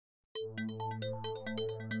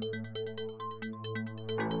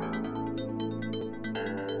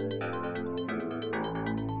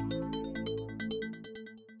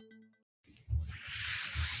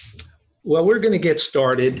Well, we're going to get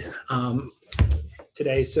started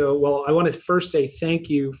today. So, I want to first say thank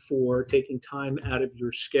you for taking time out of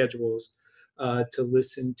your schedules to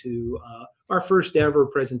listen to our first ever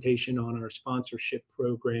presentation on our sponsorship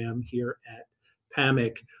program here at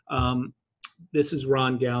PAMIC. This is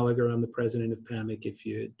Ron Gallagher. I'm the president of PAMIC, if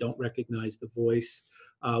you don't recognize the voice.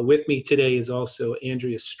 With me today is also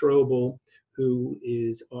Andrea Strobel, who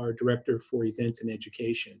is our director for events and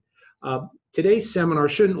education. Today's seminar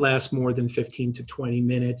shouldn't last more than 15 to 20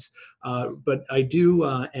 minutes, but I do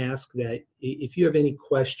ask that if you have any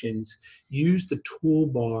questions, use the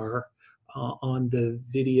toolbar on the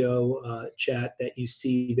video chat that you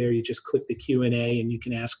see there. You just click the Q&A and you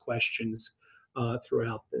can ask questions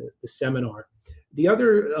throughout the seminar. The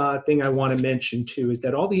other thing I want to mention too is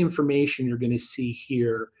that all the information you're going to see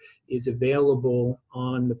here is available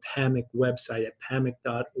on the PAMIC website at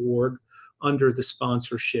pamic.org under the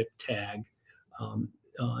sponsorship tag.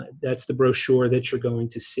 That's the brochure that you're going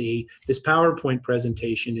to see. This PowerPoint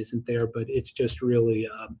presentation isn't there, but it's just really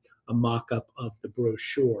a mock-up of the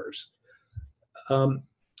brochures.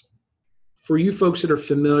 For you folks that are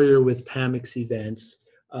familiar with PAMIC's events,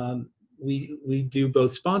 we do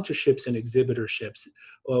both sponsorships and exhibitorships.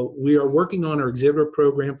 We are working on our exhibitor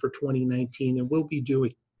program for 2019, and we'll be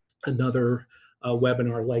doing another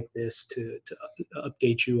webinar like this to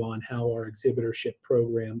update you on how our exhibitorship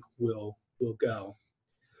program will go.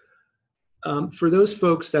 For those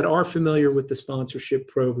folks that are familiar with the sponsorship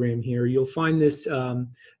program here, you'll find this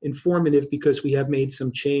informative because we have made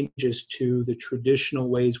some changes to the traditional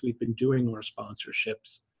ways we've been doing our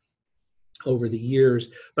sponsorships over the years.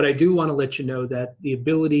 But I do want to let you know that the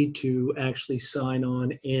ability to actually sign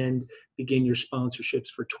on and begin your sponsorships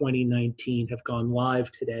for 2019 have gone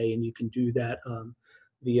live today, and you can do that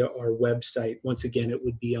via our website. Once again, it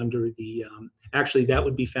would be under the, actually that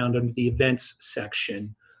would be found under the events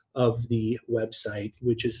section of the website,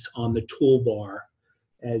 which is on the toolbar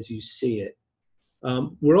as you see it.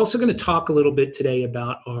 We're also going to talk a little bit today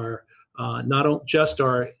about our not just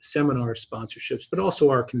our seminar sponsorships, but also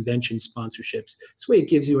our convention sponsorships. This way it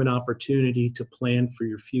gives you an opportunity to plan for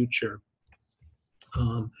your future.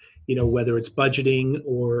 You know, whether it's budgeting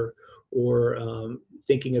or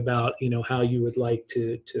thinking about, you know, how you would like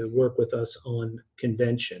to work with us on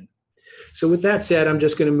convention. So with that said, I'm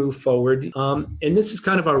just going to move forward. And this is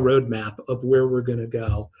kind of our roadmap of where we're going to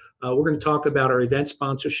go. We're going to talk about our event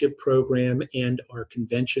sponsorship program and our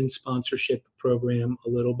convention sponsorship program a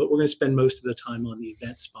little, but we're going to spend most of the time on the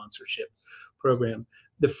event sponsorship program.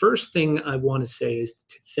 The first thing I want to say is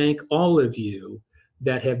to thank all of you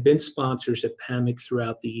that have been sponsors at PAMIC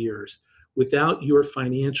throughout the years. Without your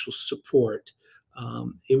financial support,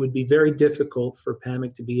 it would be very difficult for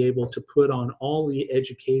PAMIC to be able to put on all the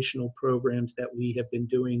educational programs that we have been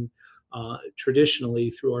doing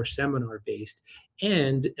traditionally through our seminar-based.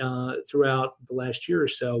 And throughout the last year or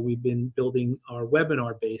so, we've been building our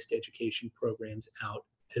webinar-based education programs out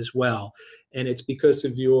as well. And it's because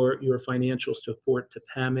of your financial support to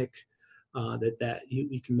PAMIC that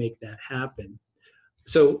we can make that happen.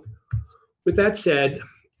 So with that said,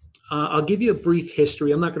 I'll give you a brief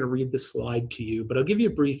history. I'm not going to read the slide to you, but I'll give you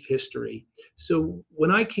a brief history. So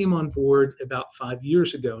when I came on board about 5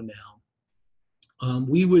 years ago now,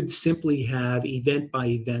 we would simply have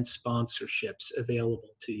event-by-event sponsorships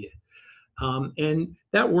available to you. And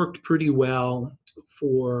that worked pretty well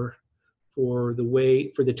for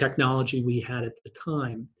the technology we had at the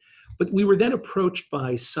time. But we were then approached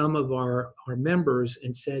by some of our members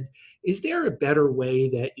and said, is there a better way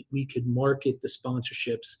that we could market the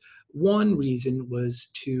sponsorships? One reason was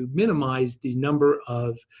to minimize the number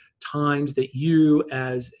of times that you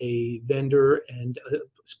as a vendor and a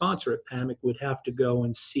sponsor at PAMIC would have to go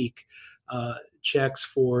and seek checks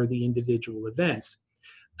for the individual events.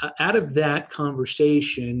 Out of that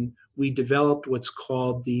conversation, we developed what's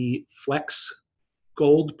called the Flex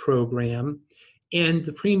Gold program and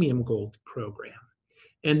the Premium Gold program.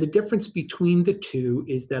 And the difference between the two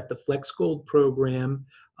is that the Flex Gold program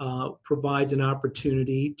provides an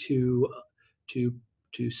opportunity to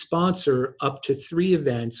sponsor up to 3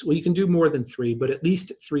 events. Well, you can do more than 3, but at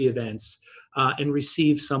least 3 events and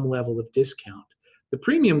receive some level of discount. The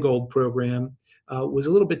Premium Gold program was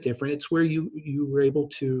a little bit different. It's where you were able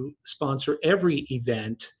to sponsor every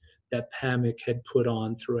event that PAMIC had put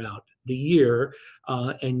on throughout the year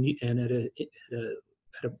and at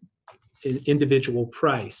an individual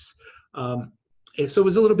price. And so it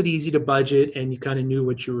was a little bit easy to budget, and you kind of knew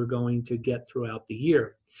what you were going to get throughout the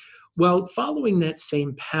year. Well, following that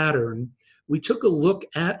same pattern, we took a look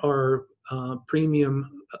at our premium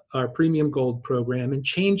gold program and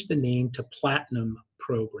changed the name to platinum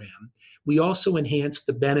program. We also enhanced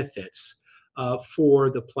the benefits for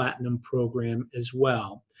the platinum program as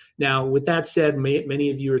well. Now, with that said, many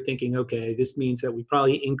of you are thinking, okay, this means that we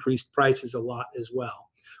probably increased prices a lot as well.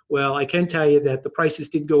 Well, I can tell you that the prices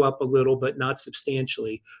did go up a little, but not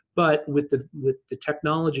substantially. But with the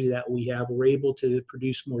technology that we have, we're able to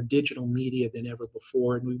produce more digital media than ever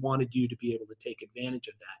before, and we wanted you to be able to take advantage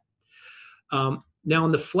of that. Now,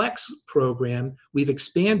 in the Flex program, we've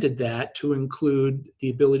expanded that to include the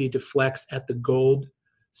ability to flex at the gold,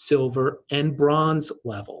 silver, and bronze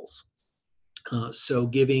levels. So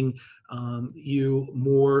giving you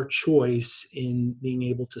more choice in being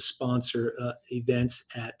able to sponsor events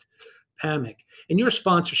at PAMIC. And your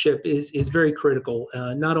sponsorship is very critical,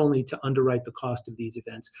 not only to underwrite the cost of these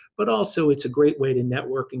events, but also it's a great way to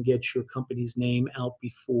network and get your company's name out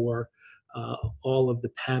before all of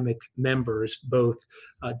the PAMIC members, both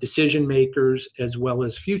decision makers as well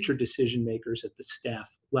as future decision makers at the staff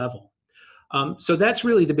level. So that's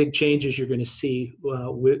really the big changes you're going to see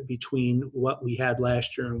between what we had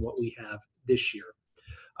last year and what we have this year.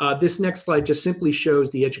 This next slide just simply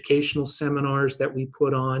shows the educational seminars that we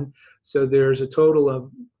put on. So there's a total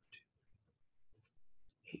of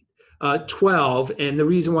 12, and the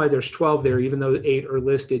reason why there's 12 there, even though 8 are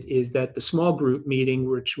listed, is that the small group meeting,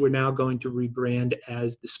 which we're now going to rebrand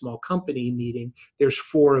as the small company meeting, there's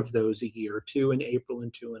 4 of those a year, 2 in April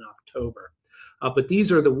and 2 in October. But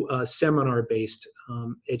these are the seminar-based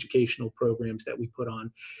educational programs that we put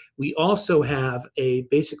on. We also have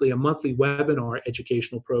basically a monthly webinar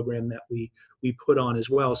educational program that we put on as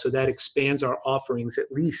well. So that expands our offerings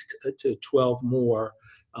at least to 12 more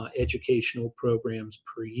educational programs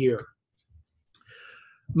per year.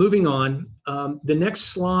 Moving on, the next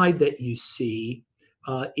slide that you see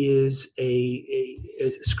is a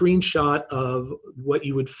screenshot of what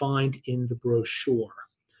you would find in the brochure.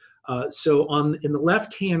 So in the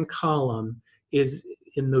left-hand column is,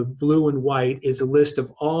 in the blue and white, is a list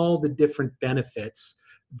of all the different benefits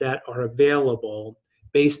that are available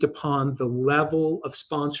based upon the level of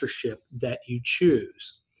sponsorship that you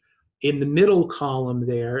choose. In the middle column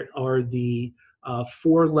there are the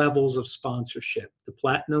 4 levels of sponsorship: the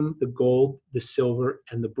platinum, the gold, the silver,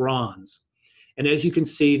 and the bronze. And as you can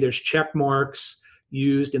see, there's check marks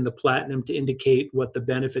used in the platinum to indicate what the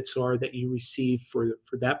benefits are that you receive for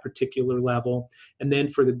that particular level. And then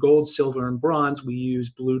for the gold, silver, and bronze, we use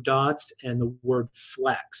blue dots and the word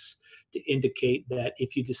flex to indicate that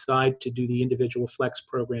if you decide to do the individual flex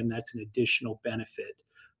program, that's an additional benefit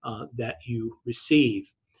that you receive.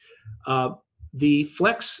 The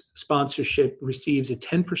Flex sponsorship receives a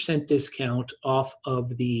 10% discount off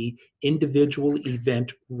of the individual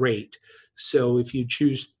event rate. So if you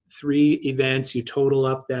choose 3 events, you total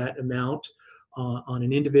up that amount on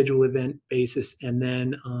an individual event basis, and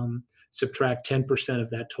then subtract 10% of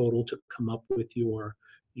that total to come up with your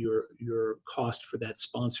cost for that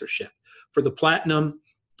sponsorship. For the Platinum,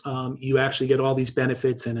 you actually get all these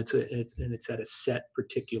benefits, and it's at a set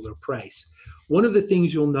particular price. One of the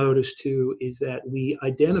things you'll notice too is that we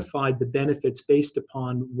identified the benefits based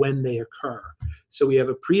upon when they occur. So we have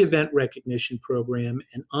a pre-event recognition program,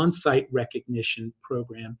 an on-site recognition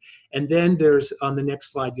program, and then there's, on the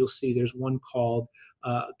next slide you'll see there's one called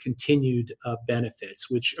continued benefits,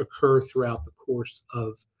 which occur throughout the course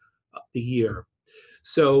of the year.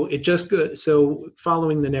 So so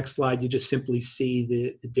following the next slide, you just simply see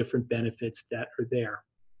the different benefits that are there,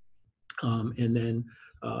 and then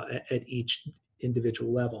at each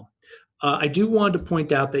individual level. I do want to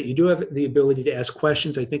point out that you do have the ability to ask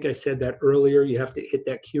questions. I think I said that earlier. You have to hit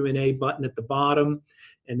that Q&A button at the bottom,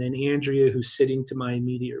 and then Andrea, who's sitting to my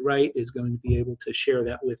immediate right, is going to be able to share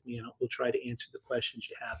that with me, and we'll try to answer the questions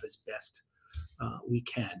you have as best we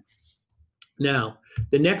can. Now,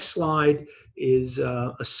 the next slide is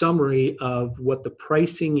a summary of what the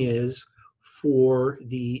pricing is for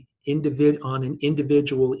on an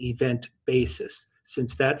individual event basis,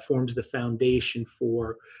 since that forms the foundation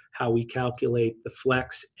for how we calculate the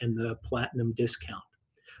Flex and the Platinum discount.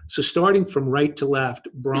 So starting from right to left,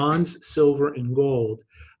 bronze, silver, and gold,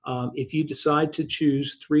 if you decide to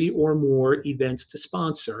choose 3 or more events to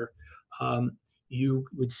sponsor, you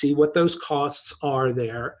would see what those costs are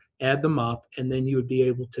there, add them up, and then you would be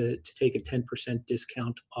able to take a 10%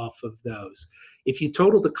 discount off of those. If you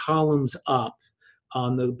total the columns up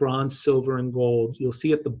on the bronze, silver, and gold, you'll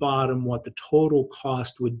see at the bottom what the total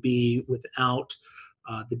cost would be without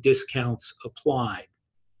the discounts applied.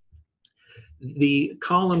 The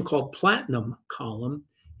column called Platinum column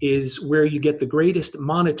is where you get the greatest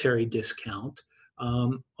monetary discount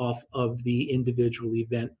off of the individual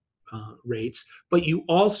event rates, but you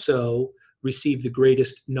also receive the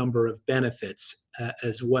greatest number of benefits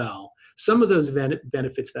as well. Some of those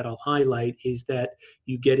benefits that I'll highlight is that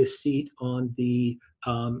you get a seat on the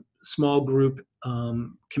small group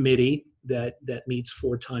committee that meets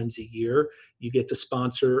 4 times a year. You get to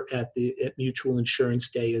sponsor at Mutual Insurance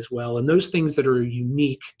Day as well, and those things that are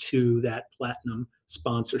unique to that platinum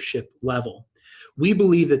sponsorship level. We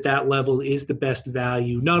believe that level is the best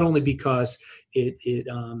value, not only because it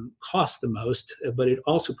costs the most, but it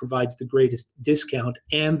also provides the greatest discount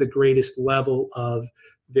and the greatest level of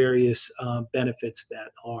various benefits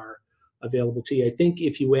that are available to you. I think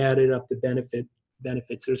if you added up the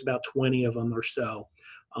benefits, there's about 20 of them or so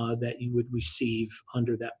that you would receive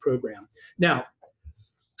under that program. Now,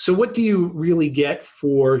 so what do you really get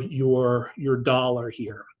for your dollar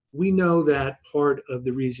here? We know that part of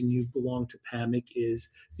the reason you belong to PAMIC is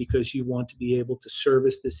because you want to be able to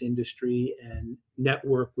service this industry and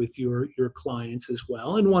network with your clients as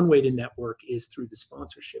well. And one way to network is through the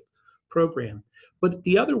sponsorship program. But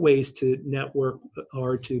the other ways to network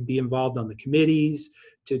are to be involved on the committees,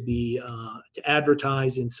 to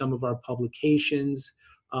advertise in some of our publications,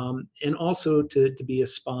 and also to be a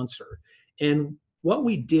sponsor. And what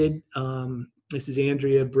we did, this is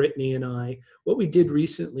Andrea, Brittany, and I, what we did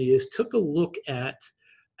recently is took a look at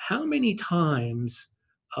how many times,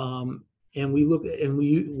 and we looked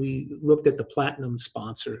at the platinum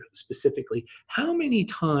sponsor specifically, how many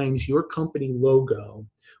times your company logo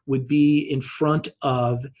would be in front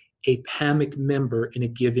of a PAMIC member in a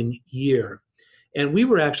given year. And we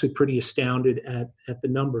were actually pretty astounded at the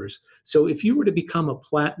numbers. So if you were to become a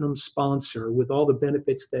platinum sponsor with all the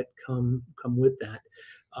benefits that come with that,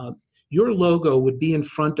 your logo would be in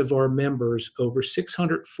front of our members over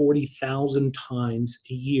 640,000 times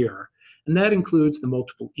a year. And that includes the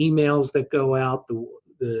multiple emails that go out,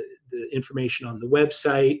 the information on the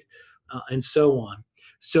website, and so on.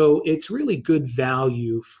 So it's really good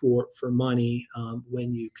value for money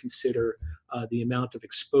when you consider the amount of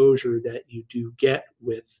exposure that you do get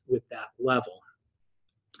with that level.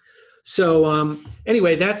 So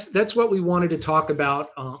anyway, that's what we wanted to talk about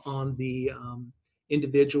on the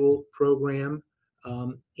individual program,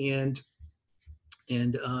 and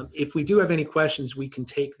if we do have any questions, we can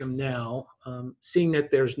take them now. Seeing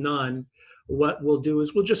that there's none, what we'll do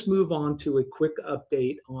is we'll just move on to a quick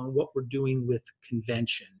update on what we're doing with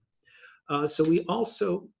convention. So we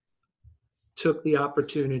also took the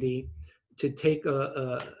opportunity to take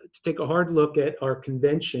a hard look at our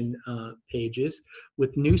convention pages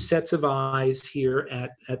with new sets of eyes here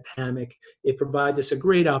at PAMIC. It provides us a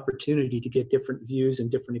great opportunity to get different views and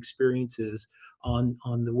different experiences on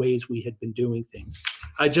the ways we had been doing things.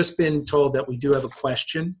 I've just been told that we do have a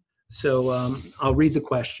question, so I'll read the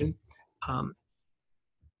question.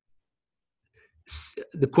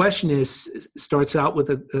 The question starts out with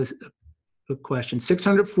a question: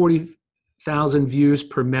 640,000 views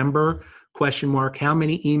per member? Question mark. How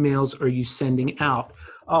many emails are you sending out?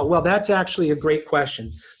 Oh, well, that's actually a great question.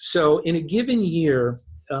 So in a given year,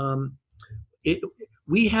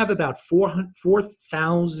 we have about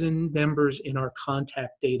 4,000 members in our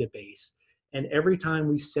contact database. And every time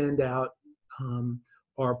we send out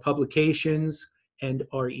our publications and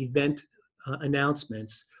our event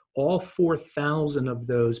announcements, all 4,000 of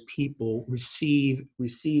those people receive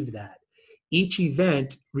that. Each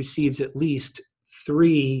event receives at least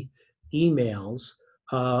 3 emails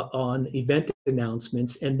on event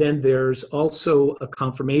announcements, and then there's also a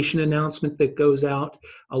confirmation announcement that goes out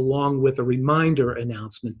along with a reminder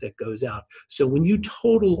announcement that goes out. So when you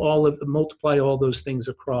multiply all those things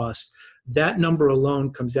across, that number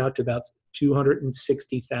alone comes out to about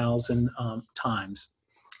 260,000 times.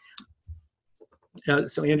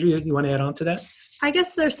 So Andrea, you want to add on to that? I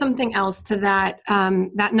guess there's something else to that,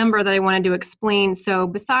 that number that I wanted to explain. So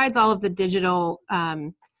besides all of the digital,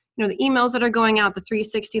 the emails that are going out, the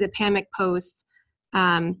 360, the PAMIC posts,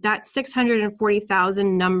 that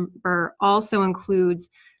 640,000 number also includes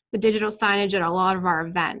the digital signage at a lot of our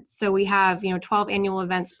events. So we have, 12 annual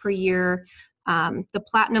events per year. The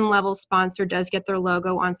platinum level sponsor does get their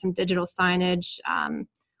logo on some digital signage.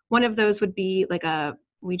 One of those would be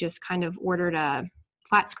we just kind of ordered a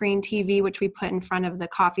flat screen TV, which we put in front of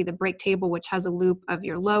the break table, which has a loop of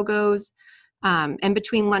your logos. And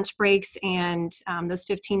between lunch breaks and those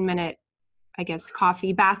 15-minute,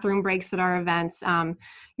 coffee bathroom breaks at our events,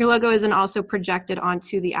 your logo isn't also projected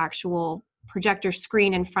onto the actual projector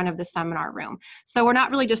screen in front of the seminar room. So we're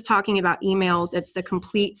not really just talking about emails. It's the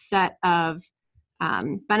complete set of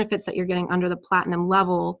benefits that you're getting under the platinum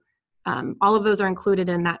level all of those are included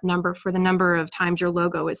in that number for the number of times your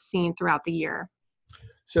logo is seen throughout the year.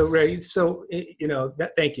 So Ray,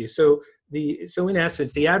 thank you. So in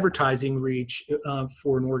essence, the advertising reach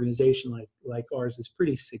for an organization like ours is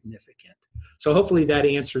pretty significant. So hopefully that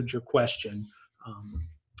answered your question.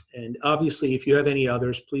 And obviously, if you have any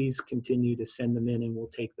others, please continue to send them in, and we'll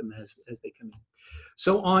take them as they come in.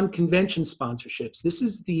 So on convention sponsorships, this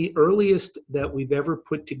is the earliest that we've ever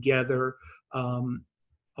put together.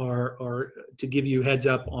 Or to give you a heads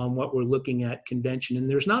up on what we're looking at convention. And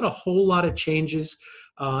there's not a whole lot of changes,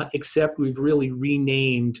 except we've really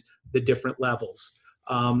renamed the different levels.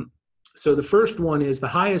 So the first one is the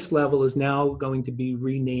highest level is now going to be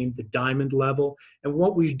renamed the diamond level. And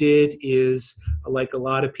what we did is, like a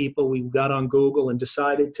lot of people, we got on Google and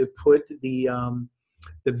decided to put the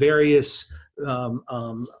various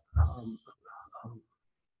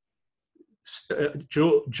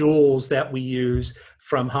jewels that we use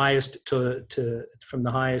from highest from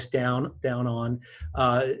the highest down on,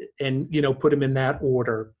 and put them in that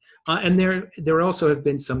order. And there also have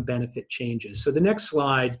been some benefit changes. So the next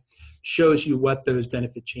slide shows you what those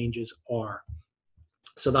benefit changes are.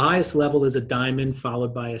 So the highest level is a diamond,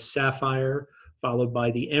 followed by a sapphire, followed by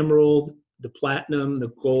the emerald, the platinum, the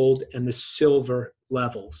gold, and the silver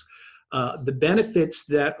levels. The benefits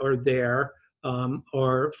that are there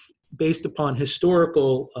are based upon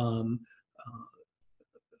historical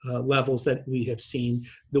levels that we have seen.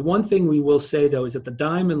 The one thing we will say, though, is at the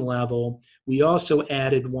diamond level, we also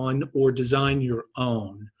added one, or design your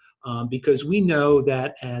own, because we know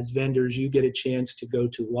that as vendors, you get a chance to go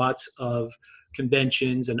to lots of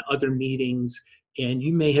conventions and other meetings, and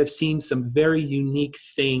you may have seen some very unique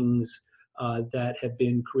things that have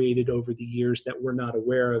been created over the years that we're not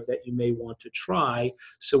aware of that you may want to try.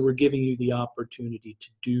 So we're giving you the opportunity to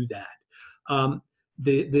do that.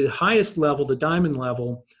 The highest level, the diamond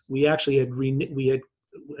level, we actually had,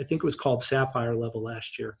 I think it was called sapphire level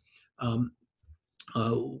last year.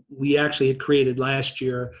 We actually had created last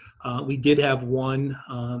year. We did have one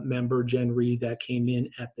member, Jen Reed, that came in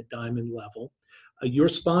at the diamond level. Your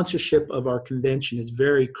sponsorship of our convention is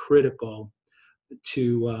very critical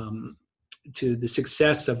to the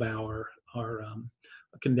success of our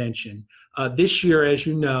convention. This year, as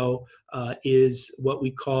you know, is what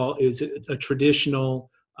we call a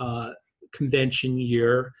traditional convention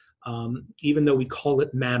year. Even though we call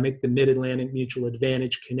it MAMIC, the Mid-Atlantic Mutual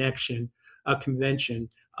Advantage Convention.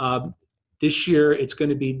 This year, it's going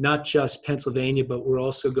to be not just Pennsylvania, but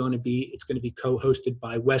it's going to be co-hosted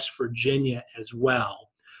by West Virginia as well.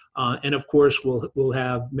 And of course, we'll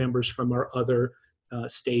have members from our other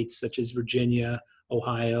states such as Virginia,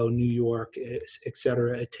 Ohio, New York, et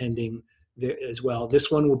cetera, attending there as well. This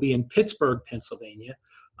one will be in Pittsburgh, Pennsylvania.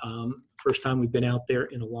 First time we've been out there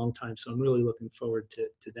in a long time, so I'm really looking forward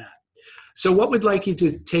to that. So what we'd like you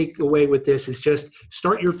to take away with this is just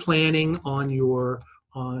start your planning on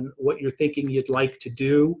what you're thinking you'd like to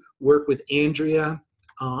do. Work with Andrea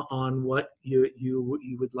on what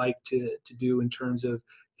you would like to do in terms of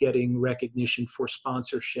getting recognition for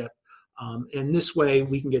sponsorship. And this way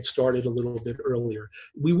we can get started a little bit earlier.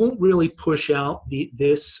 We won't really push out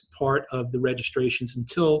this part of the registrations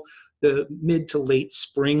until the mid to late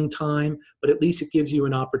spring time, but at least it gives you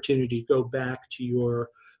an opportunity to go back to your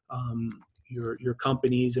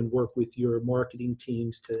companies and work with your marketing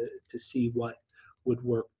teams to see what would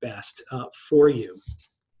work best for you.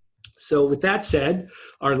 So with that said,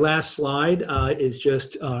 our last slide is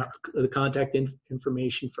just the contact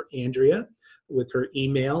information for Andrea, with her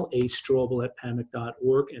email,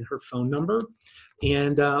 astrobel@pamic.org, and her phone number.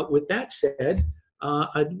 And with that said,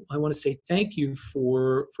 I want to say thank you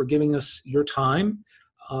for giving us your time.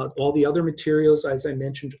 All the other materials, as I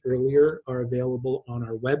mentioned earlier, are available on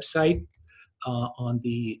our website, on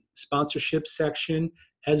the sponsorship section,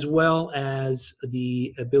 as well as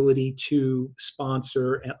the ability to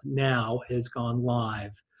sponsor now has gone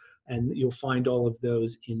live. And you'll find all of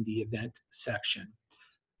those in the event section.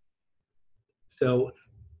 So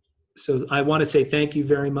I want to say thank you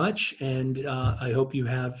very much, and I hope you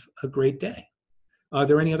have a great day. Are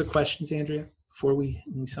there any other questions, Andrea, before we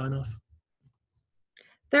sign off?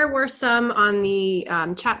 There were some on the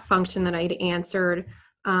chat function that I'd answered.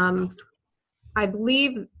 I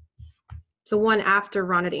believe the one after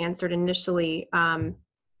Ron had answered initially, I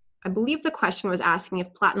believe the question was asking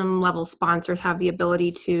if platinum level sponsors have the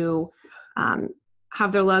ability to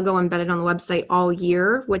have their logo embedded on the website all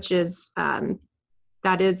year, which is,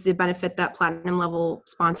 that is the benefit that platinum level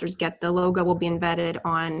sponsors get. The logo will be embedded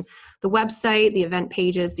on the website, the event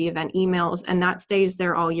pages, the event emails, and that stays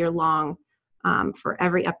there all year long for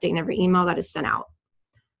every update and every email that is sent out.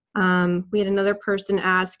 We had another person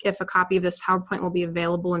ask if a copy of this PowerPoint will be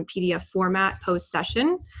available in PDF format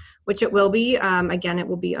post-session, which it will be. Again, it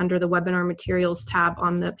will be under the webinar materials tab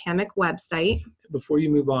on the PAMIC website. Before you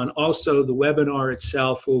move on, also the webinar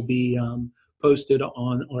itself will be posted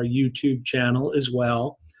on our YouTube channel as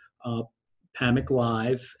well, PAMIC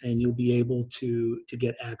Live, and you'll be able to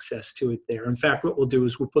get access to it there. In fact, what we'll do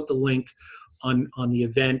is we'll put the link on the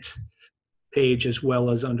event page as well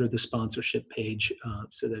as under the sponsorship page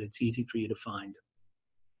so that it's easy for you to find.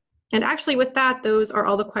 And actually with that, those are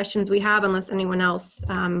all the questions we have, unless anyone else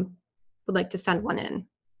would like to send one in.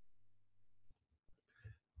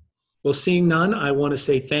 Well, seeing none, I want to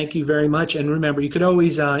say thank you very much. And remember, you could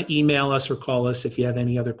always email us or call us if you have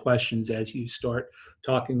any other questions as you start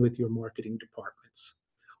talking with your marketing departments.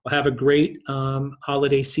 Well, have a great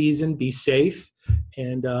holiday season. Be safe,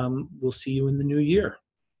 and we'll see you in the new year.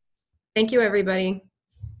 Thank you, everybody.